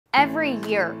Every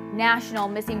year, National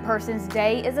Missing Persons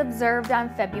Day is observed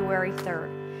on February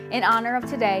 3rd. In honor of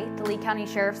today, the Lee County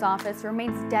Sheriff's Office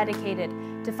remains dedicated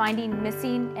to finding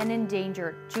missing and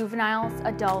endangered juveniles,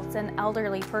 adults, and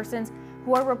elderly persons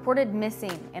who are reported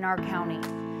missing in our county.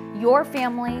 Your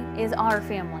family is our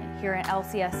family here at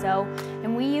LCSO,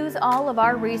 and we use all of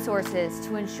our resources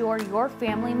to ensure your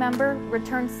family member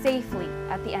returns safely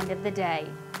at the end of the day.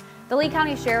 The Lee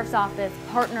County Sheriff's Office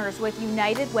partners with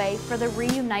United Way for the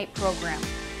Reunite program,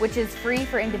 which is free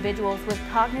for individuals with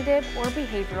cognitive or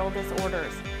behavioral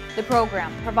disorders. The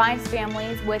program provides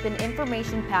families with an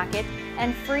information packet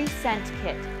and free scent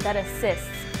kit that assists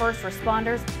first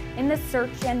responders in the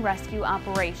search and rescue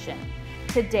operation.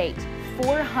 To date,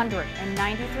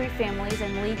 493 families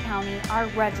in Lee County are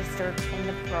registered in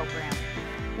the program.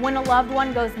 When a loved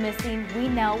one goes missing, we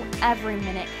know every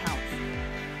minute counts.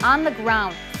 On the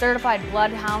ground, certified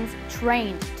bloodhounds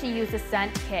trained to use a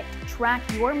scent kit track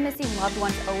your missing loved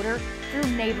one's odor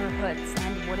through neighborhoods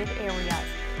and wooded areas.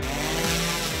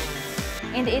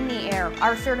 And in the air,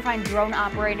 our certified drone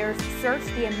operators search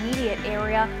the immediate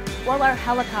area while our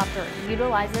helicopter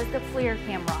utilizes the FLIR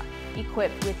camera,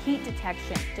 equipped with heat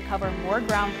detection to cover more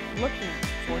ground looking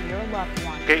for your loved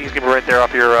one. Okay, he's going to be right there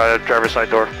off your driver's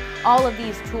side door. All of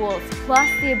these tools, plus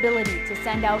the ability to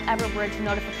send out Everbridge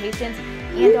notifications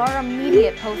and our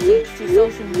immediate postings to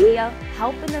social media,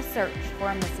 help in the search for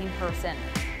a missing person.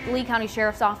 The Lee County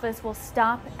Sheriff's Office will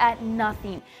stop at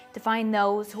nothing to find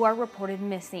those who are reported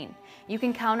missing. You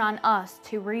can count on us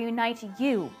to reunite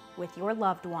you with your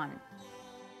loved one.